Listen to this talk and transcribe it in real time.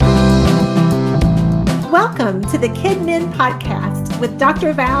Welcome to the Kid Men Podcast with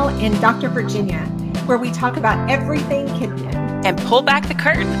Dr. Val and Dr. Virginia, where we talk about everything kid men. And pull back the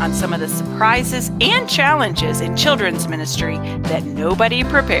curtain on some of the surprises and challenges in children's ministry that nobody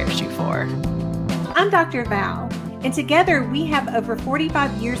prepares you for. I'm Dr. Val, and together we have over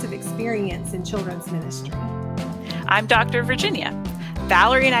 45 years of experience in children's ministry. I'm Dr. Virginia.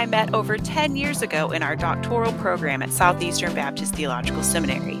 Valerie and I met over 10 years ago in our doctoral program at Southeastern Baptist Theological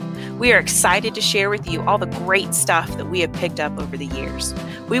Seminary. We are excited to share with you all the great stuff that we have picked up over the years.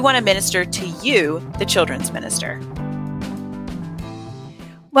 We want to minister to you, the children's minister.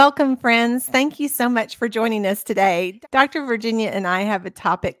 Welcome, friends. Thank you so much for joining us today. Dr. Virginia and I have a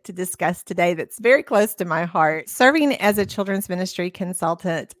topic to discuss today that's very close to my heart. Serving as a children's ministry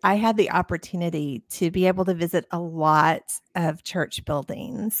consultant, I had the opportunity to be able to visit a lot of church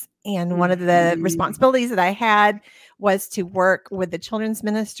buildings. And one of the responsibilities that I had was to work with the children's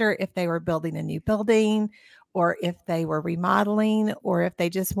minister if they were building a new building, or if they were remodeling, or if they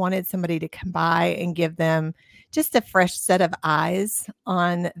just wanted somebody to come by and give them just a fresh set of eyes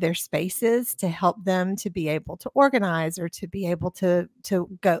on their spaces to help them to be able to organize or to be able to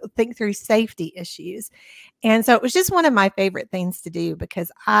go think through safety issues. And so it was just one of my favorite things to do because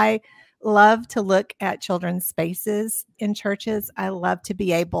I love to look at children's spaces in churches. I love to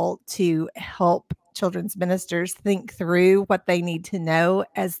be able to help children's ministers think through what they need to know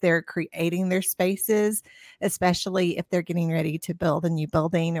as they're creating their spaces, especially if they're getting ready to build a new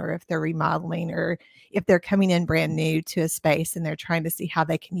building, or if they're remodeling, or if they're coming in brand new to a space and they're trying to see how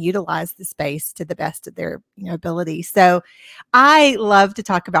they can utilize the space to the best of their ability. So I love to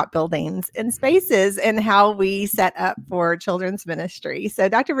talk about buildings and spaces and how we set up for children's ministry. So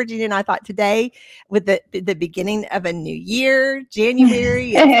Dr. Virginia and I thought today, with the beginning of a new year,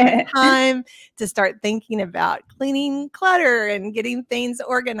 January, it's time to start thinking about cleaning clutter and getting things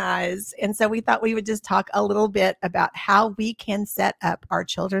organized. And so we thought we would just talk a little bit about how we can set up our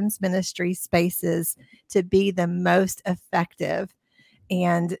children's ministry spaces to be the most effective,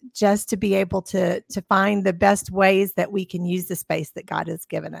 and just to be able to find the best ways that we can use the space that God has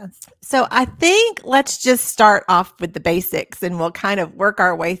given us. So I think let's just start off with the basics, and we'll kind of work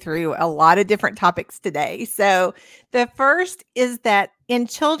our way through a lot of different topics today. So the first is that in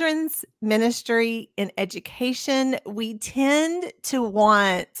children's ministry and education, we tend to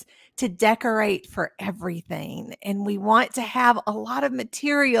want to decorate for everything. And we want to have a lot of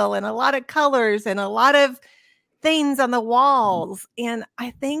material and a lot of colors and a lot of things on the walls. And I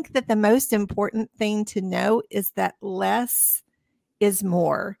think that the most important thing to know is that less is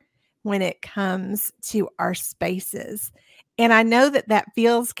more when it comes to our spaces. And I know that that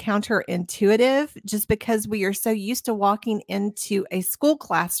feels counterintuitive just because we are so used to walking into a school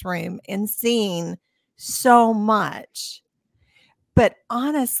classroom and seeing so much. But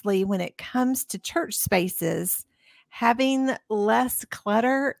honestly, when it comes to church spaces, having less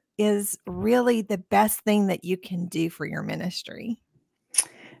clutter is really the best thing that you can do for your ministry.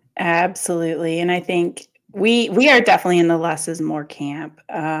 Absolutely. And I think we are definitely in the less is more camp.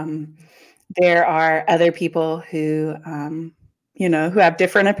 There are other people who, who have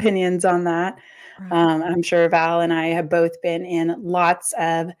different opinions on that. Right. I'm sure Val and I have both been in lots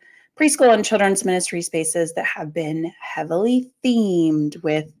of preschool and children's ministry spaces that have been heavily themed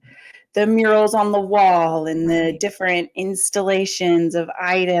with the murals on the wall and the different installations of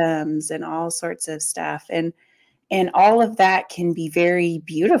items and all sorts of stuff. And all of that can be very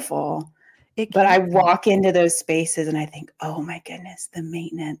beautiful. But I walk into those spaces and I think, oh my goodness, the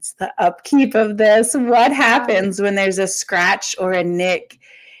maintenance, the upkeep of this. What happens when there's a scratch or a nick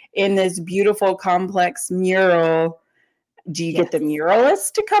in this beautiful, complex mural? Do you get the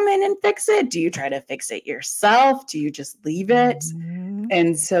muralist to come in and fix it? Do you try to fix it yourself? Do you just leave it? Mm-hmm.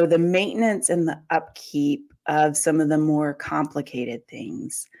 And so the maintenance and the upkeep of some of the more complicated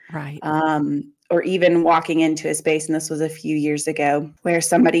things. Right. Or even walking into a space, and this was a few years ago, where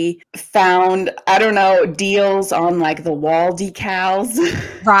somebody found, I don't know, deals on like the wall decals.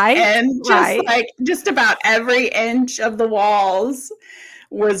 Right. And just about every inch of the walls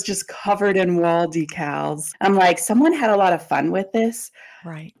was just covered in wall decals. I'm like, someone had a lot of fun with this.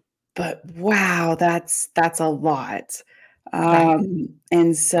 Right. But wow, that's a lot. Right.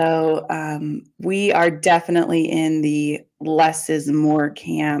 And so we are definitely in the less is more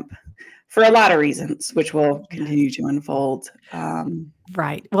camp for a lot of reasons, which will continue to unfold.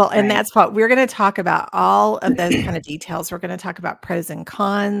 Right. Well, and that's what we're going to talk about, all of those kind of details. We're going to talk about pros and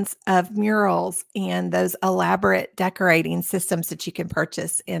cons of murals and those elaborate decorating systems that you can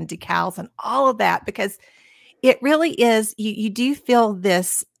purchase and decals and all of that, because it really is, you do feel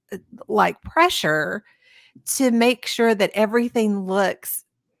this like pressure to make sure that everything looks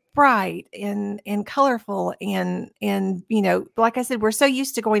bright and colorful and like I said, we're so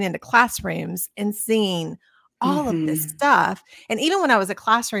used to going into classrooms and seeing all of this stuff. And even when I was a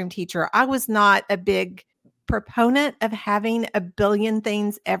classroom teacher, I was not a big proponent of having a billion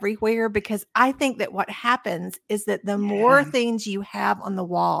things everywhere, because I think that what happens is that the more things you have on the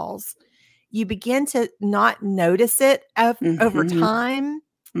walls, you begin to not notice it over time.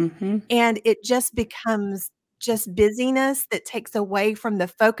 And it just becomes just busyness that takes away from the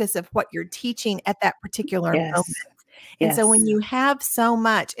focus of what you're teaching at that particular moment. And so when you have so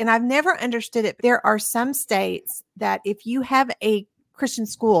much, and I've never understood it, there are some states that if you have a Christian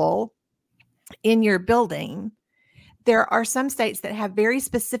school in your building, there are some states that have very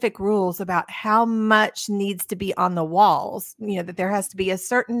specific rules about how much needs to be on the walls, that there has to be a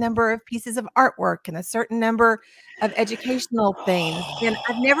certain number of pieces of artwork and a certain number of educational things. And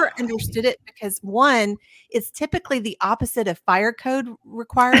I've never understood it because, one, it's typically the opposite of fire code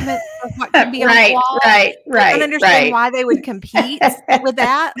requirements for what can be on the wall. I don't understand why they would compete with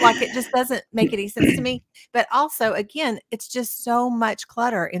that. Like, it just doesn't make any sense to me. But also, again, it's just so much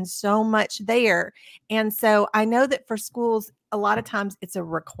clutter and so much there. And so I know that for schools, a lot of times it's a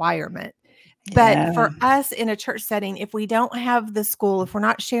requirement. But for us in a church setting, if we don't have the school, if we're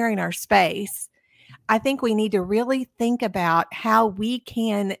not sharing our space, I think we need to really think about how we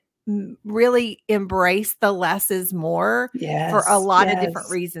can really embrace the less is more for a lot of different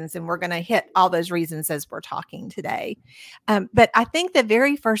reasons. And we're going to hit all those reasons as we're talking today. But I think the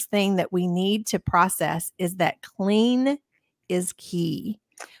very first thing that we need to process is that clean is key.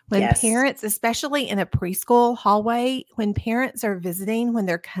 When parents, especially in a preschool hallway, when parents are visiting, when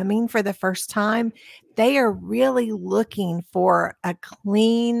they're coming for the first time, they are really looking for a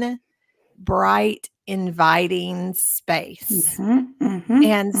clean, bright, inviting space.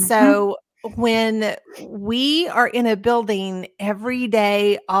 And so when we are in a building every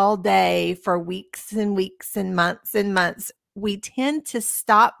day, all day for weeks and weeks and months, we tend to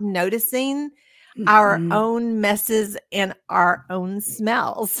stop noticing our own messes and our own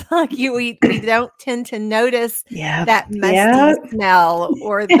smells. Like we don't tend to notice that musty smell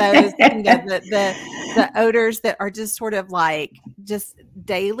or those, the odors that are just sort of like just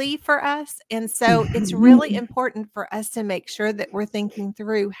daily for us. And so it's really important for us to make sure that we're thinking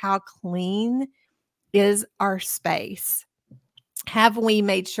through how clean is our space. Have we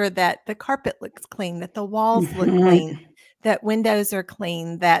made sure that the carpet looks clean, that the walls look clean, that windows are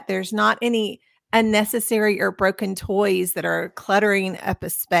clean, that there's not any unnecessary or broken toys that are cluttering up a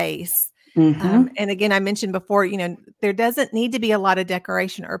space? And again, I mentioned before, there doesn't need to be a lot of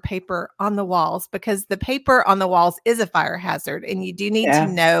decoration or paper on the walls, because the paper on the walls is a fire hazard, and you do need to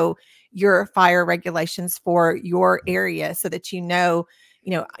know your fire regulations for your area so that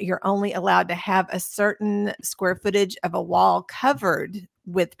you're only allowed to have a certain square footage of a wall covered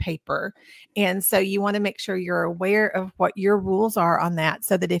with paper. And so you want to make sure you're aware of what your rules are on that,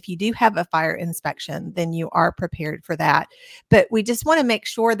 so that if you do have a fire inspection, then you are prepared for that. But we just want to make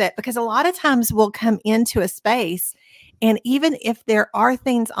sure that, because a lot of times we'll come into a space, and even if there are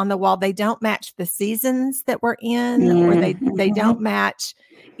things on the wall, they don't match the seasons that we're in, or they don't match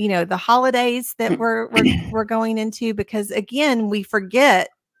the holidays that we're going into, because again, we forget,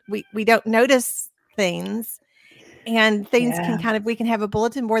 we don't notice things, and things we can have a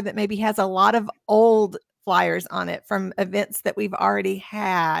bulletin board that maybe has a lot of old flyers on it from events that we've already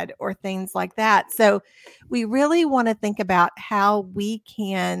had or things like that. So we really want to think about how we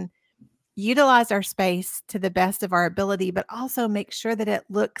can utilize our space to the best of our ability, but also make sure that it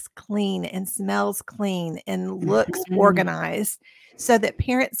looks clean and smells clean and looks organized, so that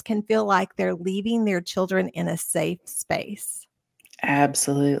parents can feel like they're leaving their children in a safe space.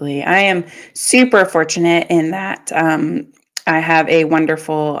 Absolutely. I am super fortunate in that I have a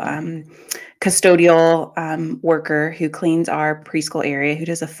wonderful custodial worker who cleans our preschool area, who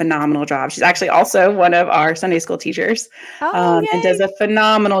does a phenomenal job. She's actually also one of our Sunday school teachers, and does a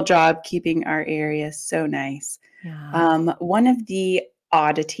phenomenal job keeping our area so nice. One of the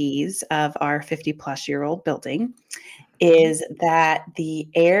oddities of our 50-plus-year-old building is that the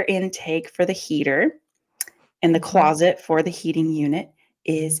air intake for the heater and the closet for the heating unit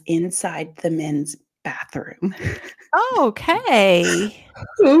is inside the men's bathroom. Okay.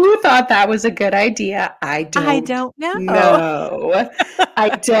 Who thought that was a good idea? I don't know. I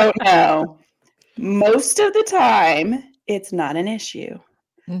don't know. Most of the time, it's not an issue.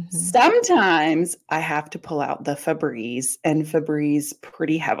 Sometimes I have to pull out the Febreze and Febreze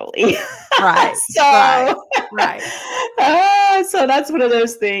pretty heavily. Right. So that's one of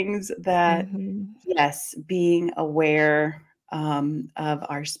those things that, yes, being aware of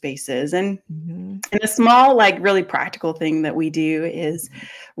our spaces. And Mm-hmm. And a small, like really practical thing that we do is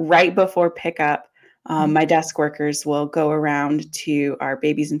right before pickup, my desk workers will go around to our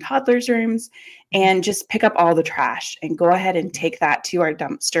babies and toddlers rooms and just pick up all the trash and go ahead and take that to our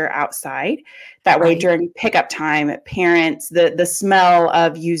dumpster outside. That way, Right. during pickup time, parents, the smell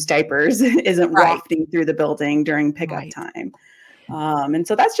of used diapers isn't Right. wafting through the building during pickup Right. time. And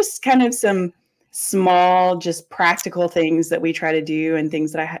so that's just kind of some small, just practical things that we try to do, and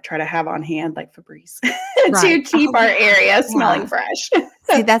things that I try to have on hand, like Febreze, to Right. keep Oh, our yeah. area smelling Yeah. fresh.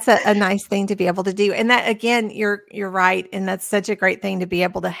 See, that's a nice thing to be able to do. And that, again, you're right. And that's such a great thing to be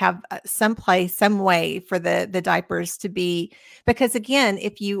able to have some place, some way for the diapers to be, because again,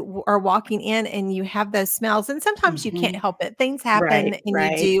 if you are walking in and you have those smells, and sometimes you can't help it, things happen Right, and you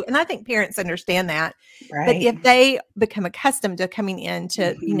right, do. And I think parents understand that. But right. if they become accustomed to coming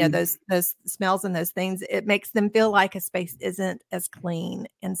into, Mhm. those smells and those things, it makes them feel like a space isn't as clean.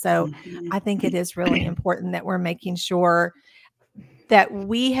 And so Mhm. I think it is really important that we're making sure that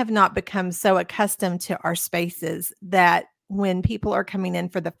we have not become so accustomed to our spaces that when people are coming in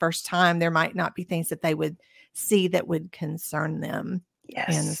for the first time, there might not be things that they would see that would concern them.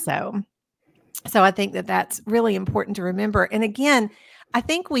 And Yes. so I think that that's really important to remember. And again, I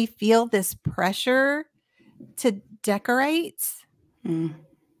think we feel this pressure to decorate Mm.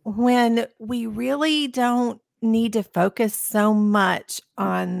 when we really don't need to focus so much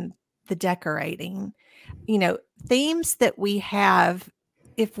on the decorating. Themes that we have,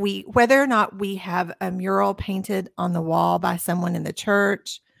 whether or not we have a mural painted on the wall by someone in the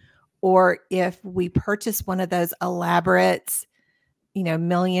church, or if we purchase one of those elaborate, $1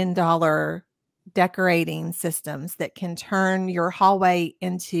 million decorating systems that can turn your hallway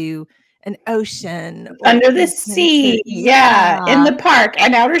into an ocean or Under the into, sea, yeah, in the park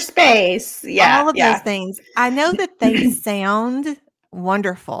and outer space. Yeah, all of those yeah. things. I know that they sound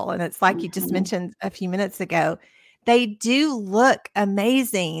wonderful. And it's like you just Mhm. mentioned a few minutes ago. They do look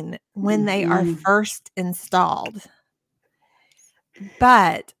amazing when they are Mhm. first installed.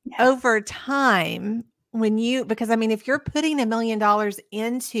 But Yes. over time, because I mean, if you're putting $1 million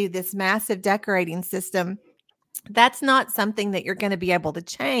into this massive decorating system, that's not something that you're going to be able to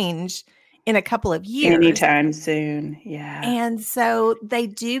change in a couple of years. Anytime soon. Yeah. And so they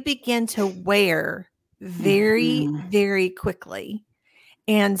do begin to wear very, Mhm. very quickly.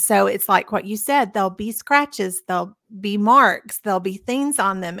 And so it's like what you said, there'll be scratches, there'll be marks, there'll be things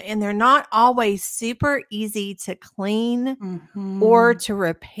on them, and they're not always super easy to clean or Mhm. to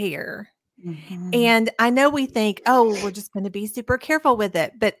repair. Mhm. And I know we think, oh, we're just going to be super careful with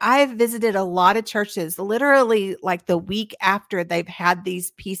it. But I've visited a lot of churches literally like the week after they've had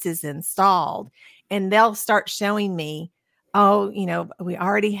these pieces installed, and they'll start showing me, oh, we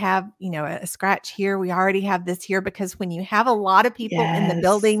already have, a scratch here. We already have this here. Because when you have a lot of people in the Yes.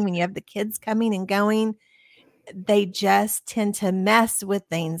 building, when you have the kids coming and going, they just tend to mess with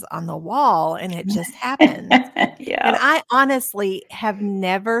things on the wall, and it just happens. And Yeah. I honestly have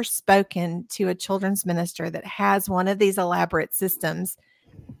never spoken to a children's minister that has one of these elaborate systems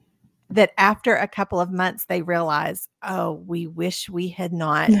that after a couple of months, they realize, oh, we wish we had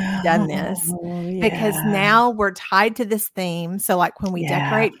not done this, Oh, because yeah. now we're tied to this theme. So like when we Yeah.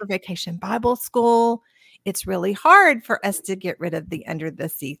 decorate for Vacation Bible School, it's really hard for us to get rid of the under the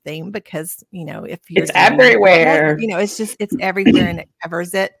sea theme, because, if you're It's doing it, everywhere. it's everywhere and it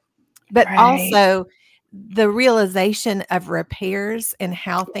covers it. But Right. also the realization of repairs and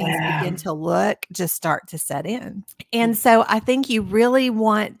how things Yeah. begin to look just start to set in. And so I think you really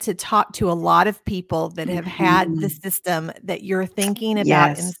want to talk to a lot of people that have had the system that you're thinking about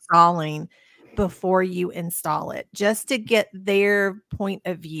Yes. installing before you install it, just to get their point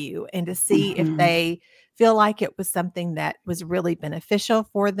of view and to see if they feel like it was something that was really beneficial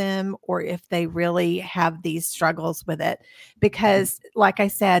for them, or if they really have these struggles with it. Because like I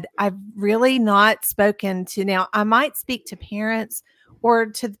said, I've really not spoken to, now I might speak to parents or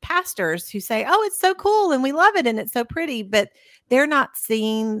to the pastors who say, oh, it's so cool and we love it and it's so pretty, but they're not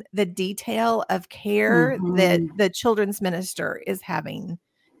seeing the detail of care that the children's minister is having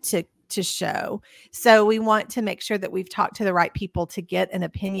to show. So we want to make sure that we've talked to the right people to get an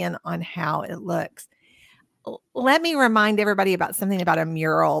opinion on how it looks. Let me remind everybody about something about a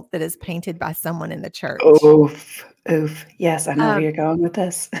mural that is painted by someone in the church. Oof. Yes, I know where you're going with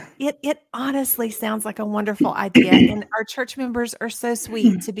this. It honestly sounds like a wonderful idea. And our church members are so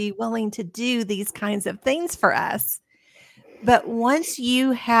sweet to be willing to do these kinds of things for us. But once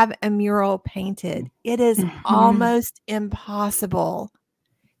you have a mural painted, it is almost impossible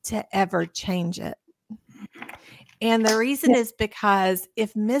to ever change it. And the reason is because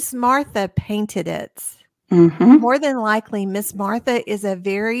if Miss Martha painted it, more than likely, Miss Martha is a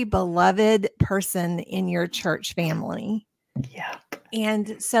very beloved person in your church family. Yeah.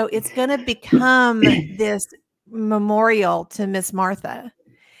 And so it's going to become this memorial to Miss Martha.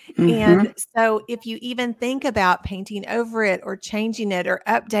 And so if you even think about painting over it or changing it or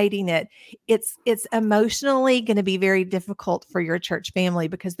updating it, it's emotionally going to be very difficult for your church family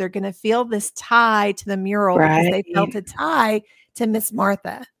because they're going to feel this tie to the mural because they felt a tie to Miss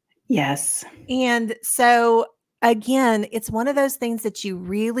Martha. Yes. And so again, it's one of those things that you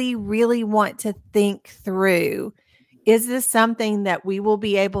really, really want to think through. Is this something that we will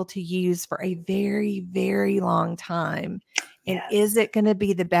be able to use for a very, very long time? And is it going to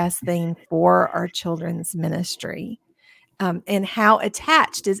be the best thing for our children's ministry? And how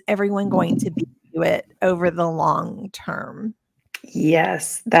attached is everyone going to be to it over the long term?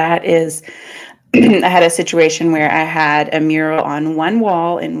 Yes, that is. I had a situation where I had a mural on one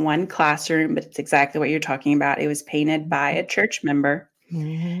wall in one classroom, but it's exactly what you're talking about. It was painted by a church member.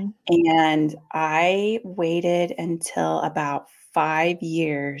 And I waited until about 5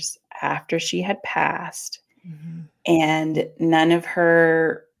 years after she had passed, and none of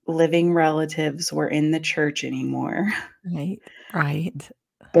her living relatives were in the church anymore. Right.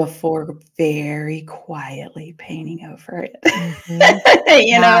 Before very quietly painting over it.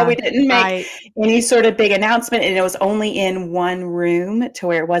 We didn't make any sort of big announcement, and it was only in one room to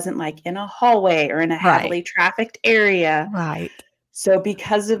where it wasn't like in a hallway or in a heavily trafficked area. Right. So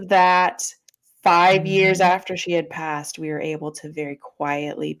because of that, 5 years after she had passed, we were able to very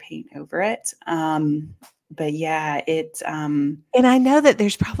quietly paint over it. But yeah, it and I know that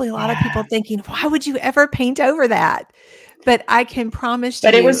there's probably a lot of people thinking, why would you ever paint over that? But I can promise you.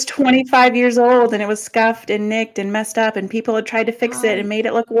 But it was 25 years old and it was scuffed and nicked and messed up and people had tried to fix it and made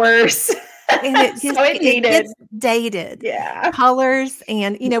it look worse. And it gets dated. Yeah. Colors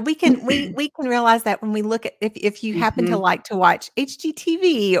and we can realize that when we look at if you happen to like to watch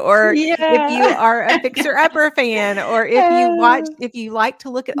HGTV or if you are a Fixer Upper fan or if you like to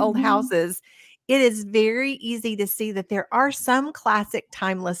look at old houses, it is very easy to see that there are some classic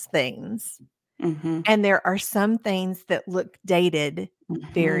timeless things. And there are some things that look dated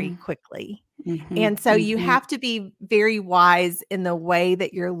very quickly. And so you have to be very wise in the way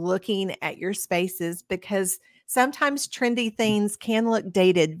that you're looking at your spaces because sometimes trendy things can look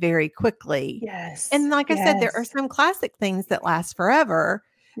dated very quickly. Yes. And like I said, there are some classic things that last forever.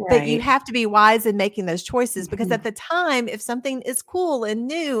 But you have to be wise in making those choices because at the time, if something is cool and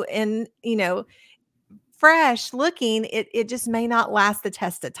new and, fresh looking, it just may not last the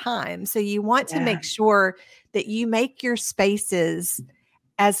test of time. So you want to make sure that you make your spaces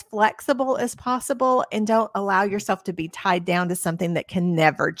as flexible as possible and don't allow yourself to be tied down to something that can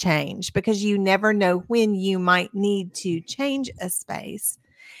never change because you never know when you might need to change a space.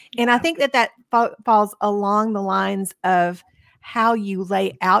 And I think that falls along the lines of how you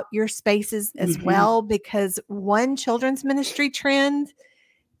lay out your spaces as well, because one children's ministry trend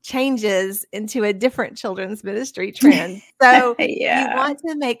changes into a different children's ministry trend. So you want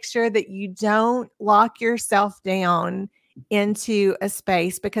to make sure that you don't lock yourself down into a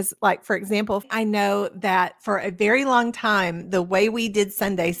space because, like, for example, I know that for a very long time, the way we did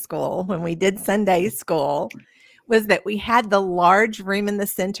Sunday school, when we did Sunday school, was that we had the large room in the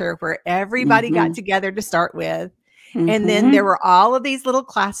center where everybody got together to start with. And then there were all of these little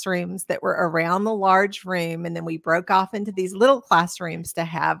classrooms that were around the large room. And then we broke off into these little classrooms to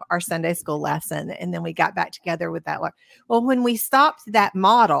have our Sunday school lesson. And then we got back together with that. Well, when we stopped that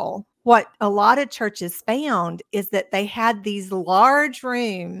model, what a lot of churches found is that they had these large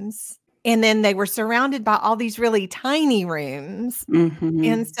rooms and then they were surrounded by all these really tiny rooms.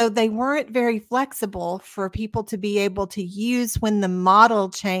 And so they weren't very flexible for people to be able to use when the model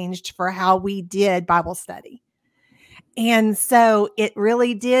changed for how we did Bible study. And so it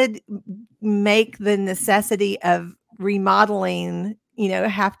really did make the necessity of remodeling,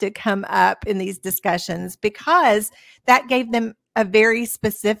 have to come up in these discussions because that gave them a very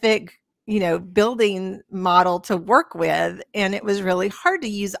specific, building model to work with. And it was really hard to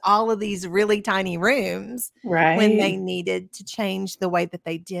use all of these really tiny rooms when they needed to change the way that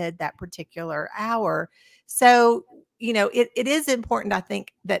they did that particular hour. So it is important, I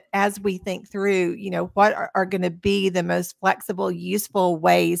think, that as we think through, what are going to be the most flexible, useful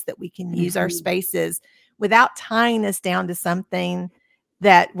ways that we can use our spaces without tying us down to something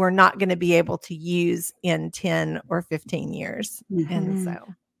that we're not going to be able to use in 10 or 15 years. And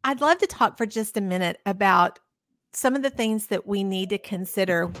so I'd love to talk for just a minute about some of the things that we need to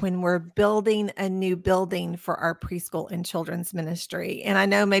consider when we're building a new building for our preschool and children's ministry. And I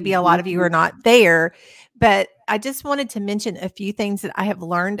know maybe a lot of you are not there, but I just wanted to mention a few things that I have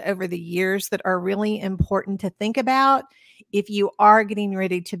learned over the years that are really important to think about if you are getting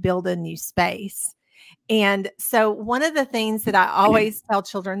ready to build a new space. And so one of the things that I always tell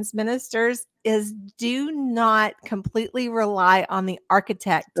children's ministers is do not completely rely on the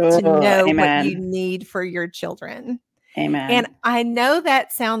architect to know what you need for your children. Amen. And I know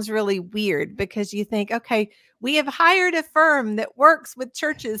that sounds really weird because you think, okay, we have hired a firm that works with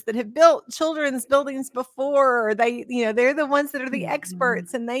churches that have built children's buildings before, or they're the ones that are the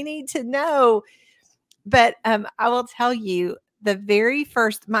experts and they need to know. But I will tell you, my very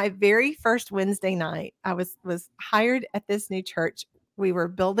first Wednesday night, I was hired at this new church. We were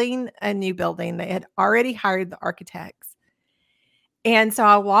building a new building. They had already hired the architects. And so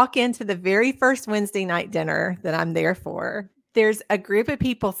I walk into the very first Wednesday night dinner that I'm there for. There's a group of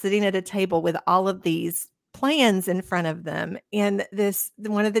people sitting at a table with all of these plans in front of them. And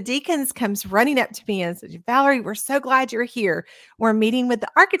one of the deacons comes running up to me and says, Valerie, we're so glad you're here. We're meeting with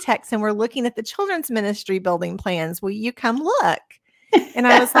the architects and we're looking at the children's ministry building plans. Will you come look? And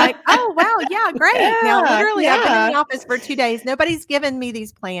I was like, oh, wow. Yeah, great. Now, literally, I've been in the office for 2 days. Nobody's given me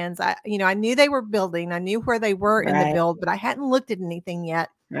these plans. I knew they were building. I knew where they were in the build, but I hadn't looked at anything yet.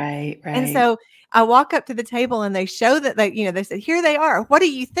 Right. And so I walk up to the table and they show that they said, here they are. What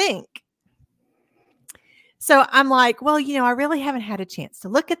do you think? So I'm like, well, I really haven't had a chance to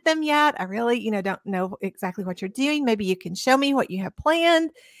look at them yet. I really, don't know exactly what you're doing. Maybe you can show me what you have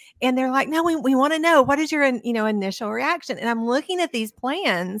planned. And they're like, no, we want to know, what is your, initial reaction? And I'm looking at these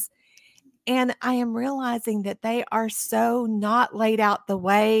plans and I am realizing that they are so not laid out the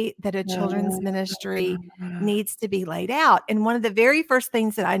way that a children's ministry needs to be laid out. And one of the very first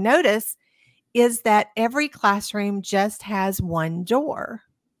things that I notice is that every classroom just has one door.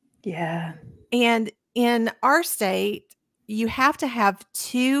 Yeah. And in our state, you have to have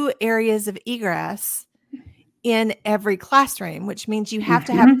 2 areas of egress in every classroom, which means you have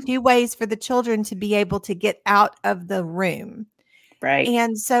to have 2 ways for the children to be able to get out of the room. Right.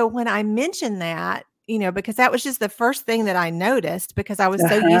 And so when I mentioned that, because that was just the first thing that I noticed, because I was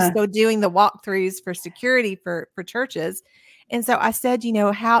so used to doing the walkthroughs for security for churches. And so I said,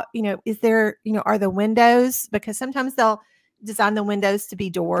 how, is there, are the windows, because sometimes they'll design the windows to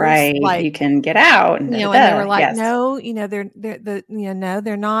be doors, right? Like, you can get out, and and they were like, no, no,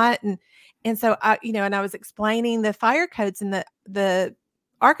 they're not, and so I, and I was explaining the fire codes, and the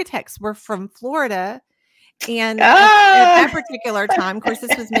architects were from Florida, and at that particular time, of course,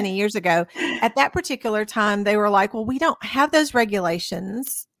 this was many years ago. At that particular time, they were like, well, we don't have those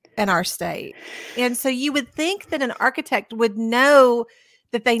regulations in our state, and so you would think that an architect would know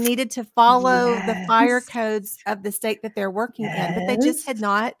that they needed to follow the fire codes of the state that they're working in, but they just had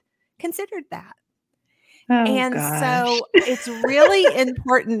not considered that. So it's really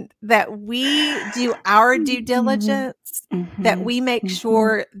important that we do our due diligence, that we make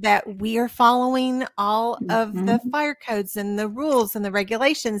sure that we are following all of the fire codes and the rules and the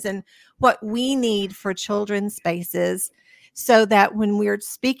regulations and what we need for children's spaces, so that when we're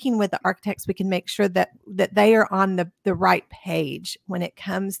speaking with the architects, we can make sure that they are on the right page when it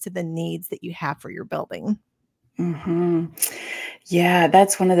comes to the needs that you have for your building. Yeah,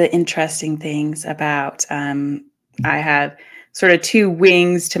 that's one of the interesting things about, I have sort of 2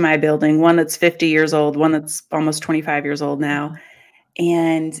 wings to my building, one that's 50 years old, one that's almost 25 years old now.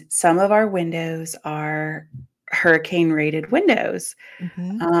 And some of our windows are hurricane rated windows.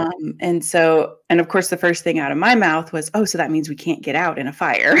 And of course, the first thing out of my mouth was, oh, so that means we can't get out in a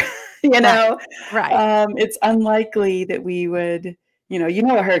fire, Right. It's unlikely that we would,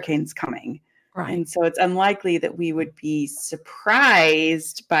 a hurricane's coming. Right. And so it's unlikely that we would be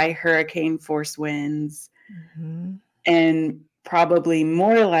surprised by hurricane force winds, and probably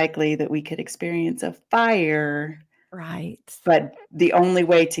more likely that we could experience a fire. Right. But the only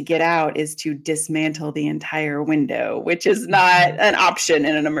way to get out is to dismantle the entire window, which is not an option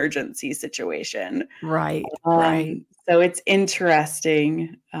in an emergency situation. Right. Right. So it's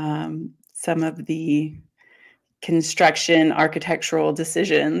interesting, some of the construction architectural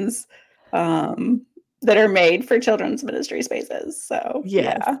decisions that are made for children's ministry spaces. So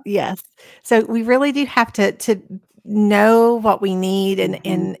yes. So we really do have to know what we need,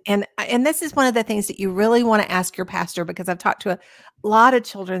 and this is one of the things that you really want to ask your pastor, because I've talked to a lot of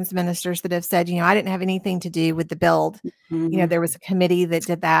children's ministers that have said, I didn't have anything to do with the build. There was a committee that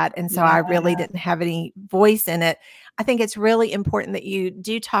did that, and so I really didn't have any voice in it. I think it's really important that you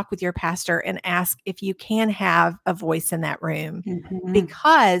do talk with your pastor and ask if you can have a voice in that room,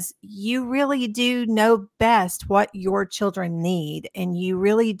 because you really do know best what your children need, and you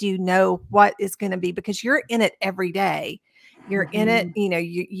really do know what is going to be, because you're in it every day. You're in it,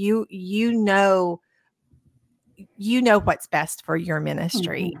 you know what's best for your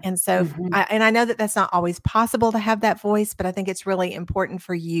ministry. And so, I know that that's not always possible to have that voice, but I think it's really important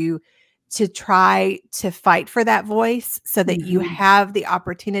for you to try to fight for that voice so that you have the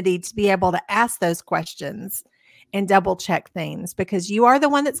opportunity to be able to ask those questions and double check things, because you are the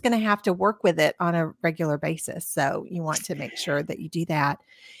one that's going to have to work with it on a regular basis. So you want to make sure that you do that.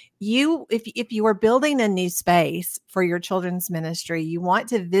 If you are building a new space for your children's ministry, you want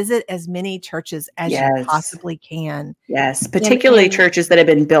to visit as many churches as you possibly can. Yes, particularly churches that have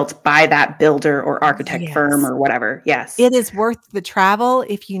been built by that builder or architect firm or whatever. Yes. It is worth the travel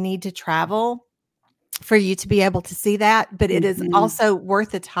if you need to travel for you to be able to see that. But it is also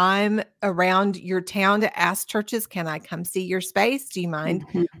worth the time around your town to ask churches, can I come see your space? Do you mind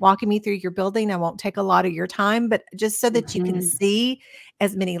walking me through your building? I won't take a lot of your time, but just so that you can see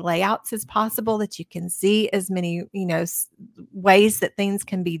as many layouts as possible, that you can see as many, ways that things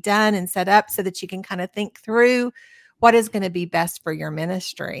can be done and set up, so that you can kind of think through what is going to be best for your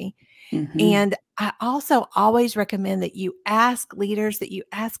ministry. And I also always recommend that you ask leaders, that you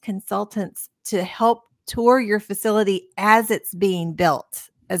ask consultants to help tour your facility as it's being built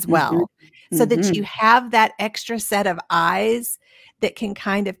as well, so that you have that extra set of eyes that can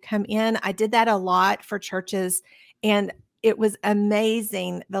kind of come in. I did that a lot for churches, and it was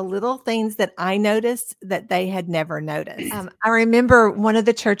amazing, the little things that I noticed that they had never noticed. I remember one of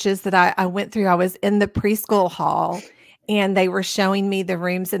the churches that I went through, I was in the preschool hall, and they were showing me the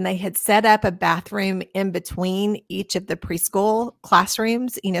rooms, and they had set up a bathroom in between each of the preschool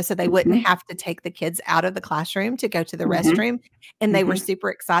classrooms, so they wouldn't have to take the kids out of the classroom to go to the restroom. And they were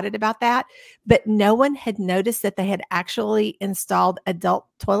super excited about that. But no one had noticed that they had actually installed adult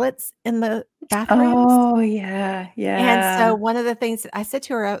toilets in the bathrooms. Oh, yeah. Yeah. And so one of the things that I said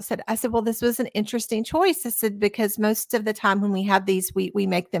to her, I said, well, this was an interesting choice. I said, because most of the time when we have these, we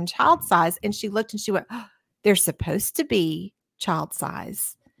make them child size. And she looked and she went, oh, they're supposed to be child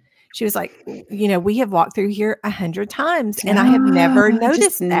size. She was like, we have walked through here 100 times and I have never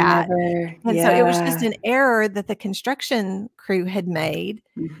noticed that. And so it was just an error that the construction crew had made,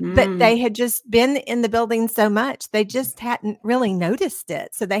 but they had just been in the building so much, they just hadn't really noticed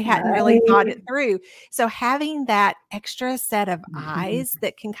it. So they hadn't really thought it through. So having that extra set of eyes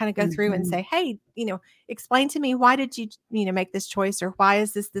that can kind of go through and say, hey, explain to me, why did you, make this choice, or why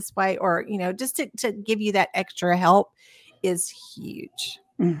is this way? Or, just to give you that extra help is huge.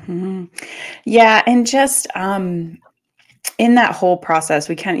 Yeah. And just in that whole process,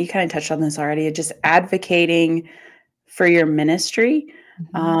 you kind of touched on this already, just advocating for your ministry.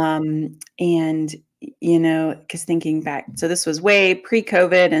 And, because thinking back, so this was way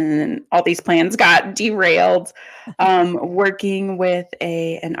pre-COVID, and then all these plans got derailed, working with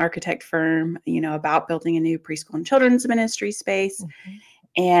an architect firm, about building a new preschool and children's ministry space.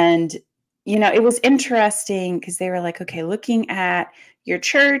 And, it was interesting because they were like, okay, looking at your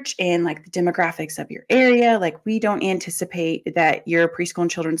church and like the demographics of your area, like we don't anticipate that your preschool and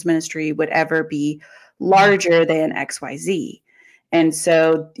children's ministry would ever be larger than XYZ. And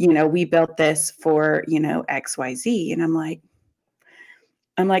so, we built this for, XYZ. And I'm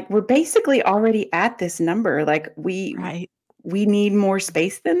like, we're basically already at this number. Like we need more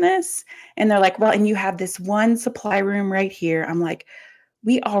space than this. And they're like, well, and you have this one supply room right here. I'm like,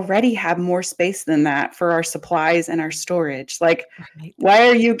 we already have more space than that for our supplies and our storage. Like, why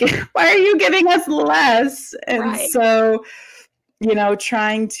are you giving us less? And so,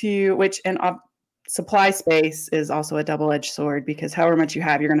 trying to, supply space is also a double-edged sword, because however much you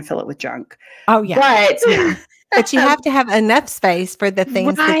have, you're going to fill it with junk. Oh yeah. But you have to have enough space for the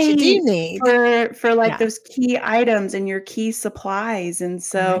things that you do need for those key items and your key supplies. And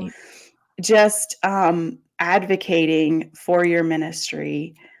so just, advocating for your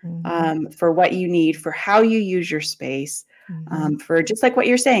ministry, for what you need, for how you use your space, for just like what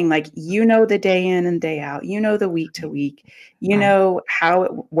you're saying, like, the day in and day out, the week to week, know how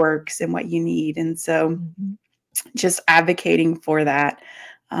it works and what you need. And so just advocating for that,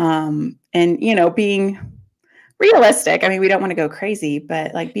 and, being realistic. I mean, we don't want to go crazy,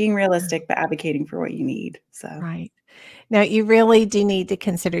 but like being realistic, but advocating for what you need. So, Now, you really do need to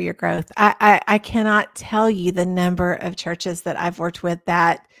consider your growth. I cannot tell you the number of churches that I've worked with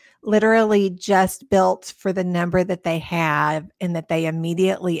that literally just built for the number that they have and that they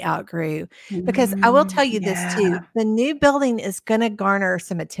immediately outgrew. Because I will tell you this too, the new building is going to garner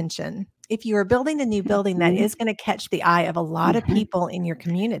some attention. if you are building a new building, that is going to catch the eye of a lot of people in your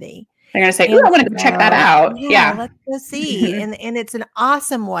community. They're going to say, "Oh, I want to go check that out." Yeah. Let's go see. And it's an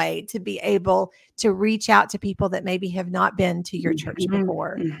awesome way to be able to reach out to people that maybe have not been to your church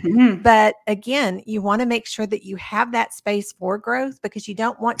before. But again, you want to make sure that you have that space for growth, because you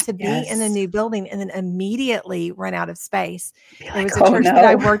don't want to be in a new building and then immediately run out of space. There was a church that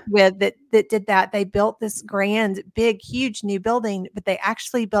I worked with that did that. They built this grand, big, huge new building, but they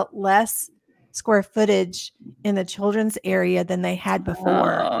actually built less square footage in the children's area than they had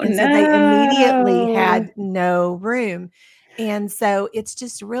before. So they immediately had no room. And so it's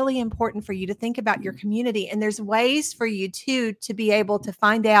just really important for you to think about your community. And there's ways for you to be able to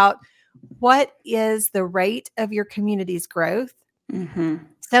find out what is the rate of your community's growth,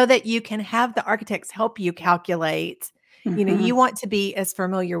 so that you can have the architects help you calculate. You want to be as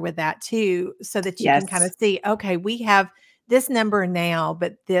familiar with that too, so that you can kind of see, okay, we have this number now,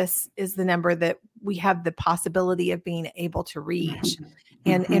 but this is the number that we have the possibility of being able to reach,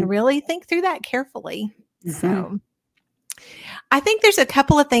 and really think through that carefully. So I think there's a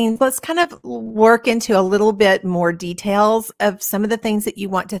couple of things. Let's kind of work into a little bit more details of some of the things that you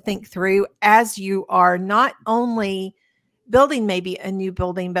want to think through as you are not only building maybe a new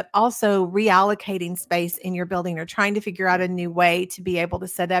building, but also reallocating space in your building, or trying to figure out a new way to be able to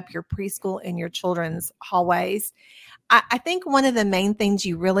set up your preschool and your children's hallways. I think one of the main things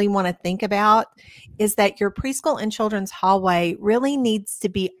you really want to think about is that your preschool and children's hallway really needs to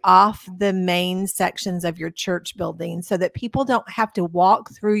be off the main sections of your church building, so that people don't have to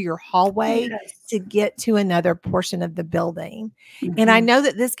walk through your hallway to get to another portion of the building. And I know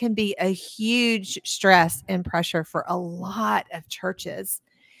that this can be a huge stress and pressure for a lot of churches.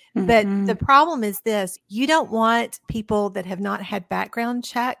 But the problem is this: you don't want people that have not had background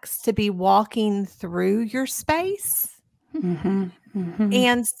checks to be walking through your space.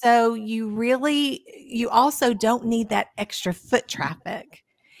 And so you also don't need that extra foot traffic.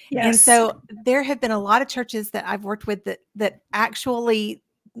 And so there have been a lot of churches that I've worked with that actually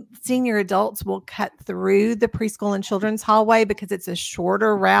senior adults will cut through the preschool and children's hallway because it's a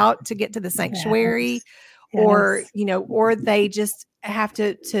shorter route to get to the sanctuary. Or they just have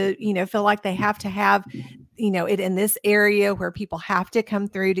to feel like they have to have it in this area where people have to come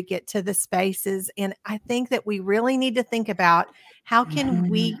through to get to the spaces. And I think that we really need to think about how can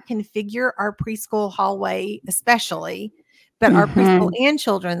we configure our preschool hallway, especially, but our preschool and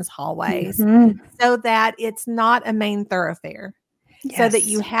children's hallways, so that it's not a main thoroughfare, so that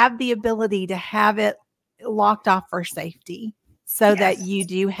you have the ability to have it locked off for safety, so that you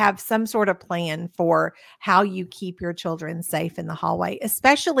do have some sort of plan for how you keep your children safe in the hallway,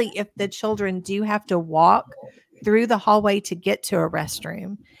 especially if the children do have to walk through the hallway to get to a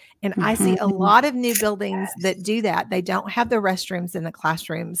restroom. And I see a lot of new buildings that do that. They don't have the restrooms in the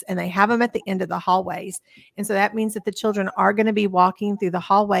classrooms, and they have them at the end of the hallways. And so that means that the children are going to be walking through the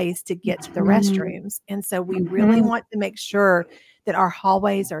hallways to get to the restrooms. And so we really want to make sure that our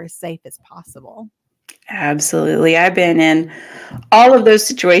hallways are as safe as possible. Absolutely. I've been in all of those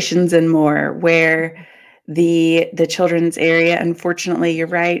situations and more where the children's area, unfortunately, you're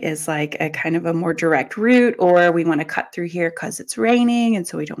right, is like a kind of a more direct route, or we want to cut through here because it's raining, and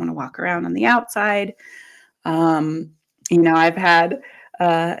so we don't want to walk around on the outside. I've had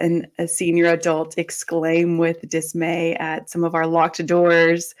a senior adult exclaim with dismay at some of our locked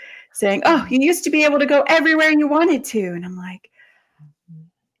doors, saying, "Oh, you used to be able to go everywhere you wanted to." And I'm like,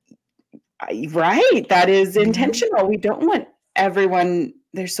 right, that is intentional. We don't want everyone.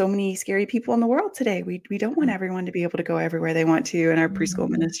 There's so many scary people in the world today. We don't want everyone to be able to go everywhere they want to in our preschool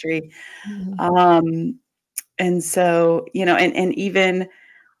ministry. And so, and even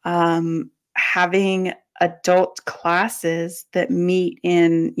having adult classes that meet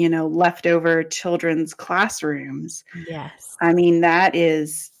in, leftover children's classrooms. Yes. I mean, that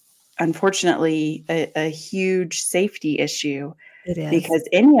is unfortunately a huge safety issue. It is. Because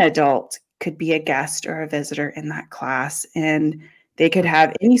any adult could be a guest or a visitor in that class, and they could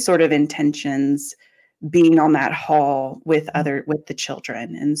have any sort of intentions being on that hall with the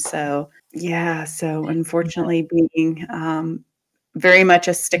children. And so, unfortunately being very much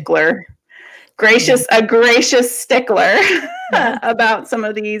a stickler, a gracious stickler about some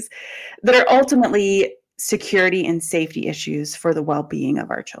of these that are ultimately security and safety issues for the well-being of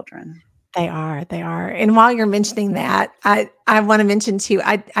our children. They are. And while you're mentioning that, I want to mention too,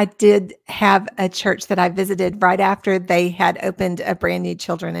 I did have a church that I visited right after they had opened a brand new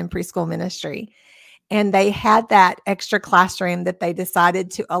children and preschool ministry. And they had that extra classroom that they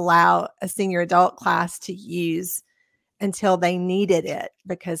decided to allow a senior adult class to use until they needed it,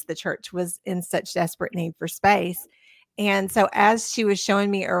 because the church was in such desperate need for space. And so as she was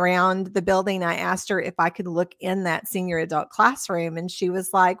showing me around the building, I asked her if I could look in that senior adult classroom. And she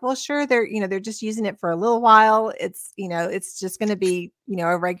was like, well, sure. They're just using it for a little while. It's just going to be,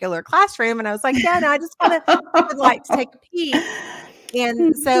 a regular classroom. And I was like, yeah, no, I just would like to take a peek.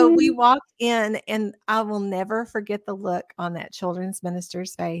 And so we walked in, and I will never forget the look on that children's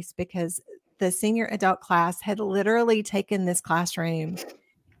minister's face, because the senior adult class had literally taken this classroom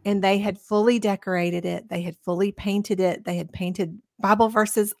and they had fully decorated it. They had fully painted it. They had painted Bible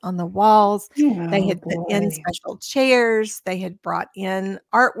verses on the walls. They had put in special chairs. They had brought in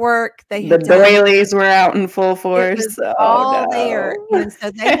artwork. The doilies were out in full force. It was all there. And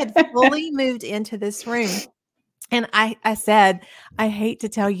so they had fully moved into this room. And I said, I hate to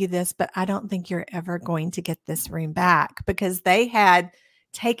tell you this, but I don't think you're ever going to get this room back, because they had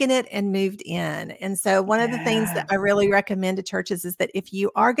taken it and moved in. And so one of the things that I really recommend to churches is that if you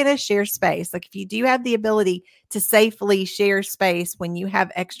are going to share space, like if you do have the ability to safely share space when you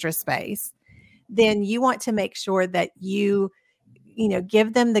have extra space, then you want to make sure that you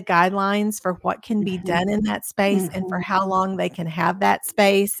give them the guidelines for what can be done in that space and for how long they can have that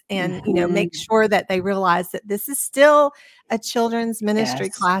space. And, make sure that they realize that this is still a children's ministry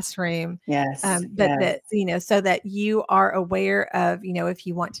classroom. That, so that you are aware of, if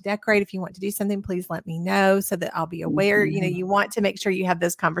you want to decorate, if you want to do something, please let me know so that I'll be aware. You want to make sure you have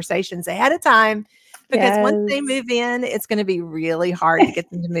those conversations ahead of time, because once they move in, it's going to be really hard to get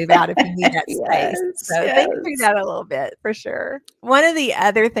them to move out if you need that space. So think through that a little bit for sure. One of the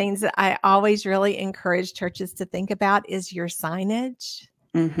other things that I always really encourage churches to think about is your signage.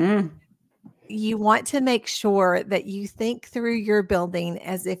 You want to make sure that you think through your building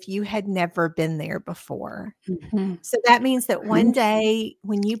as if you had never been there before. So that means that one day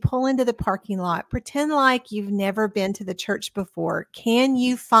when you pull into the parking lot, pretend like you've never been to the church before. Can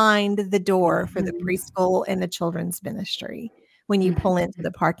you find the door for the preschool and the children's ministry when you pull into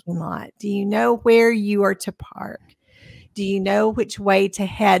the parking lot? Do you know where you are to park? Do you know which way to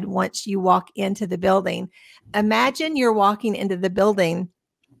head once you walk into the building? Imagine you're walking into the building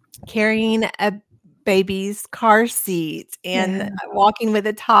carrying a baby's car seat and walking with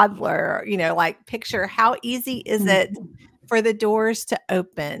a toddler, like picture how easy is it for the doors to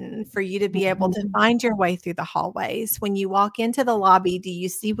open, for you to be able to find your way through the hallways. When you walk into the lobby, do you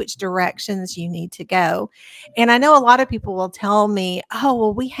see which directions you need to go? And I know a lot of people will tell me, oh,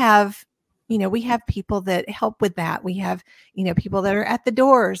 well, we have people that help with that. We have, people that are at the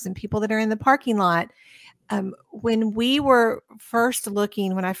doors and people that are in the parking lot. When I first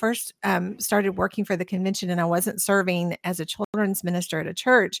started working for the convention and I wasn't serving as a children's minister at a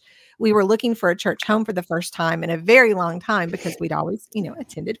church, we were looking for a church home for the first time in a very long time, because we'd always,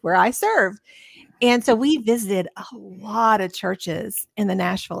 attended where I served. And so we visited a lot of churches in the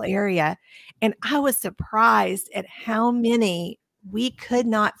Nashville area. And I was surprised at how many we could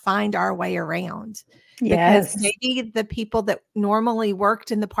not find our way around. Because maybe the people that normally worked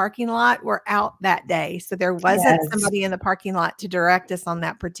in the parking lot were out that day. So there wasn't somebody in the parking lot to direct us on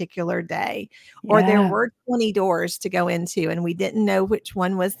that particular day. Or there were 20 doors to go into, and we didn't know which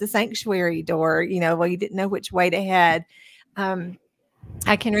one was the sanctuary door. We didn't know which way to head.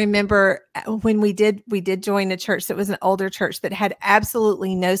 I can remember when we did join a church that was an older church that had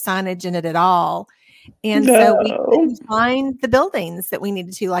absolutely no signage in it at all. And so we couldn't find the buildings that we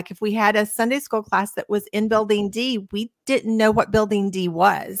needed to. Like if we had a Sunday school class that was in building D, we didn't know what building D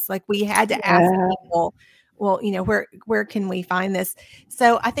was. Like we had to ask people, well, where can we find this?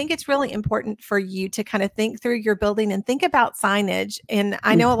 So I think it's really important for you to kind of think through your building and think about signage. And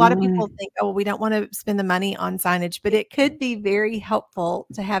I know a lot of people think, oh, well, we don't want to spend the money on signage, but it could be very helpful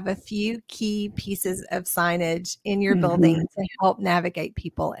to have a few key pieces of signage in your building to help navigate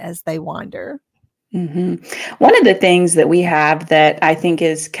people as they wander. One of the things that we have that I think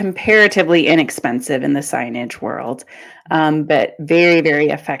is comparatively inexpensive in the signage world, but very, very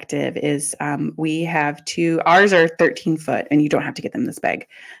effective is we have ours are 13-foot, and you don't have to get them this big,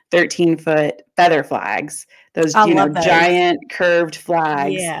 13-foot feather flags. Those, giant curved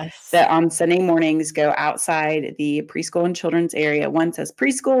flags that on Sunday mornings go outside the preschool and children's area. One says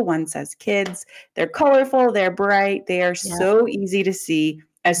preschool, one says kids. They're colorful, they're bright, they are so easy to see.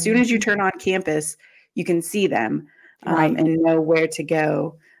 As soon as you turn on campus, you can see them and know where to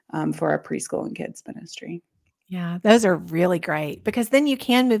go for our preschool and kids ministry. Yeah, those are really great, because then you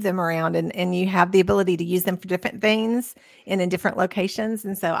can move them around and you have the ability to use them for different things and in different locations.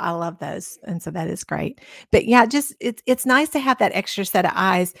 And so I love those. And so that is great. But yeah, just it's nice to have that extra set of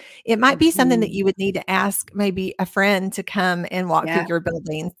eyes. It might be something that you would need to ask maybe a friend to come and walk through your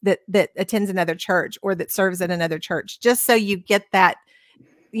building that attends another church or that serves at another church, just so you get that,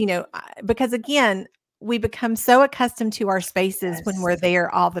 because again, we become so accustomed to our spaces Yes. when we're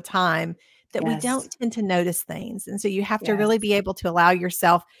there all the time that we Yes. don't tend to notice things. And so you have to Yes. really be able to allow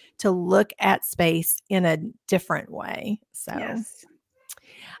yourself to look at space in a different way. So Yes.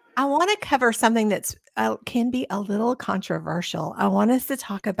 I want to cover something that's can be a little controversial. I want us to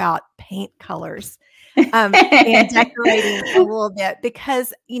talk about paint colors. And decorating a little bit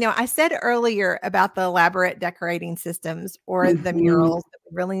because, I said earlier about the elaborate decorating systems or the murals that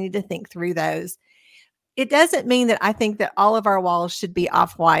we really need to think through those. It doesn't mean that I think that all of our walls should be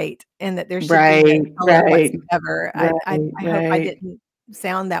off-white and that there should be no color whatsoever. I hope I didn't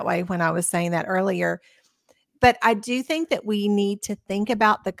sound that way when I was saying that earlier. But I do think that we need to think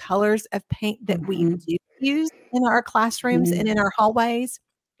about the colors of paint that we do use in our classrooms and in our hallways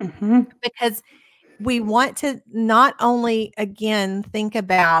because we want to not only, again, think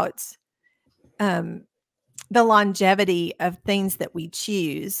about the longevity of things that we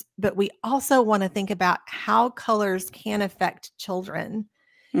choose, but we also want to think about how colors can affect children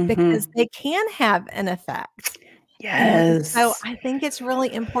because they can have an effect. And so I think it's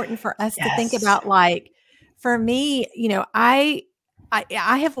really important for us to think about, like, for me, I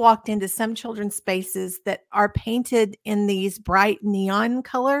have walked into some children's spaces that are painted in these bright neon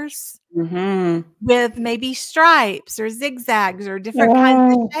colors with maybe stripes or zigzags or different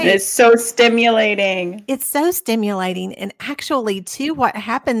kinds of shapes. It's so stimulating. It's so stimulating. And actually, too, what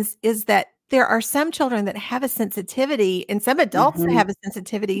happens is that there are some children that have a sensitivity and some adults that have a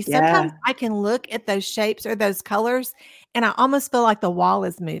sensitivity. Sometimes I can look at those shapes or those colors and I almost feel like the wall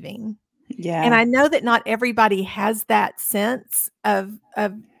is moving. Yeah. And I know that not everybody has that sense of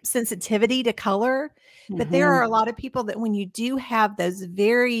sensitivity to color, but there are a lot of people that when you do have those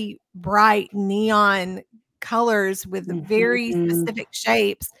very bright neon colors with very specific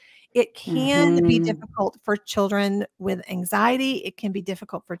shapes, it can be difficult for children with anxiety. It can be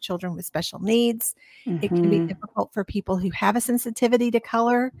difficult for children with special needs. It can be difficult for people who have a sensitivity to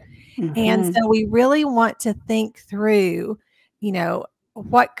color. And so we really want to think through,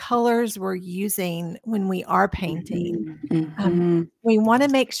 what colors we're using when we are painting. We want to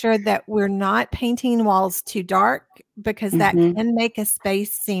make sure that we're not painting walls too dark because that can make a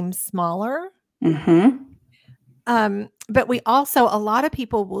space seem smaller. But we also, a lot of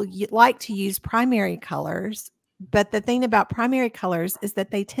people will like to use primary colors. But the thing about primary colors is that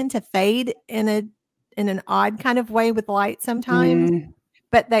they tend to fade in an odd kind of way with light sometimes.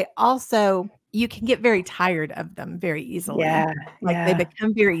 But they also, you can get very tired of them very easily. They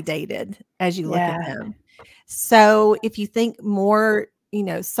become very dated as you look at them. So if you think more,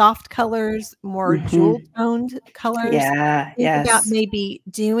 soft colors, more jewel toned colors, think about maybe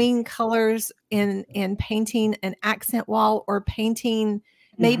doing colors in painting an accent wall or painting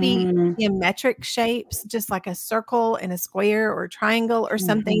maybe geometric shapes, just like a circle and a square or a triangle or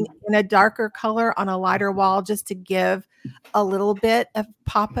something in a darker color on a lighter wall, just to give a little bit of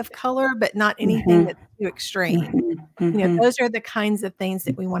pop of color, but not anything that's too extreme. Those are the kinds of things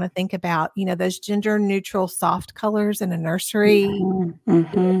that we want to think about, those gender neutral soft colors in a nursery,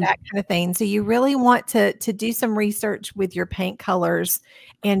 that kind of thing. So you really want to do some research with your paint colors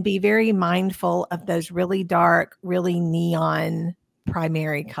and be very mindful of those really dark, really neon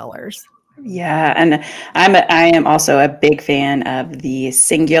primary colors. Yeah, and I am also a big fan of the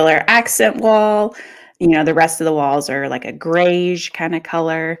singular accent wall. The rest of the walls are like a grayish kind of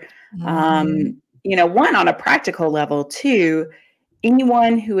color. One on a practical level too,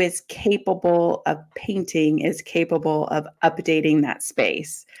 anyone who is capable of painting is capable of updating that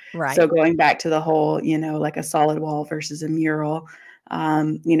space. Right. So going back to the whole, like a solid wall versus a mural,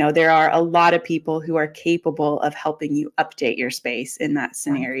 there are a lot of people who are capable of helping you update your space in that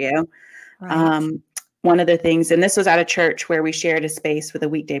scenario. Right. One of the things, and this was at a church where we shared a space with a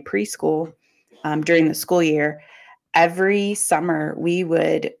weekday preschool during the school year. Every summer we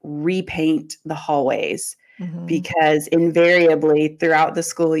would repaint the hallways because invariably throughout the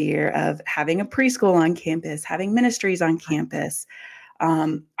school year of having a preschool on campus, having ministries on campus,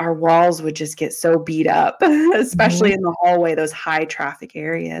 our walls would just get so beat up, especially in the hallway, those high traffic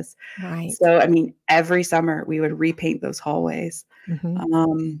areas. Right. So, every summer we would repaint those hallways.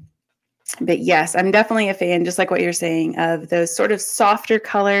 But yes, I'm definitely a fan, just like what you're saying, of those sort of softer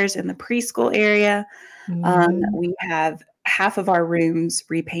colors in the preschool area. We have half of our rooms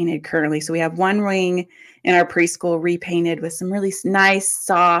repainted currently. So we have one wing in our preschool repainted with some really nice,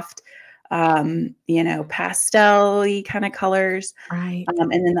 soft, pastel-y kind of colors. Right.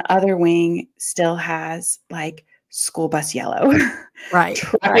 And then the other wing still has like school bus yellow, right,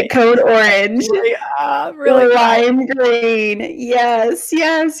 traffic code orange, really lime green. Yes.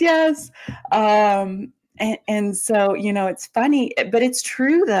 And so, it's funny, but it's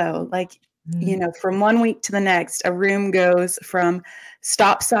true though. Like you know, from one week to the next, a room goes from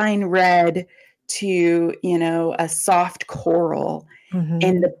stop sign red to, you know, a soft coral.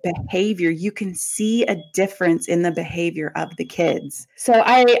 And the behavior, you can see a difference in the behavior of the kids. So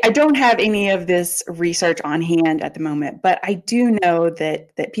I don't have any of this research on hand at the moment, but I do know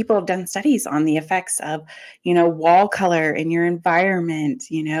that people have done studies on the effects of, you know, wall color in your environment,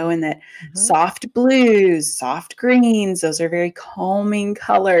 you know, and that soft blues, soft greens, those are very calming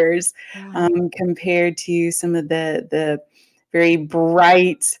colors compared to some of the very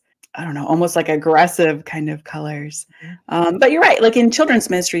bright, I don't know, almost like aggressive kind of colors. But you're right, like in children's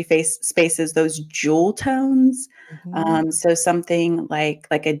ministry spaces, those jewel tones. So something like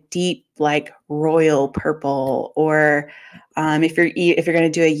a deep, like royal purple, or if you're going to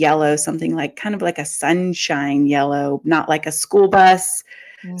do a yellow, something like kind of like a sunshine yellow, not like a school bus,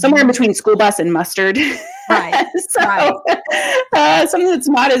 somewhere in between school bus and mustard. Right. So something that's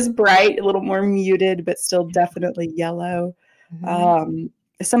not as bright, a little more muted, but still definitely yellow.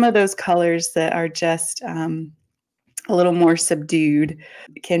 Some of those colors that are just a little more subdued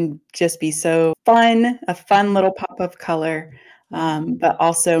can just be so fun, a fun little pop of color, but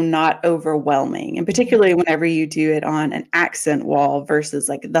also not overwhelming. And particularly whenever you do it on an accent wall versus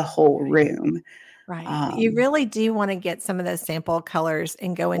like the whole room. Right. You really do want to get some of those sample colors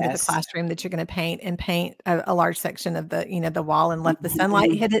and go into the Yes. classroom that you're going to paint, and paint a large section of the, you know, the wall, and let the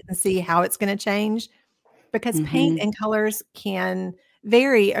sunlight hit it and see how it's going to change. Because paint and colors can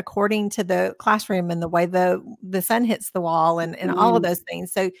vary according to the classroom and the way the sun hits the wall, and all of those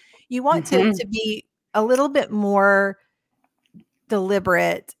things. So you want to be a little bit more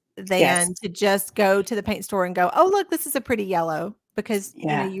deliberate than to just go to the paint store and go, oh, look, this is a pretty yellow. Because you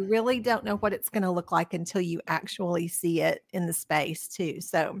know, you really don't know what it's going to look like until you actually see it in the space too.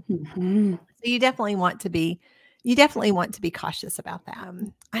 So, so you definitely want to be cautious about that.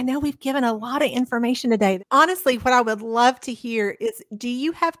 I know we've given a lot of information today. Honestly, what I would love to hear is, do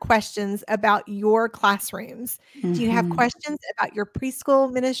you have questions about your classrooms? Do you have questions about your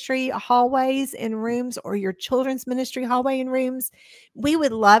preschool ministry hallways and rooms, or your children's ministry hallway and rooms? We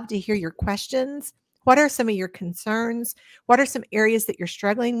would love to hear your questions. What are some of your concerns? What are some areas that you're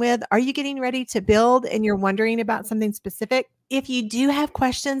struggling with? Are you getting ready to build and you're wondering about something specific? If you do have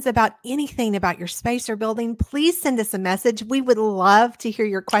questions about anything about your space or building, please send us a message. We would love to hear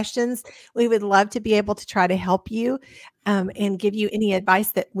your questions. We would love to be able to try to help you and give you any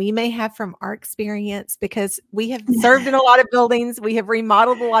advice that we may have from our experience, because we have served in a lot of buildings. We have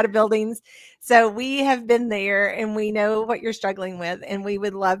remodeled a lot of buildings. So we have been there and we know what you're struggling with, and we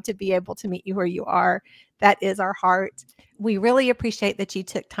would love to be able to meet you where you are. That is our heart. We really appreciate that you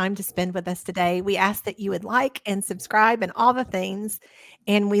took time to spend with us today. We ask that you would like and subscribe and all the things,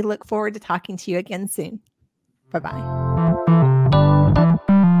 and we look forward to talking to you again soon. Bye-bye.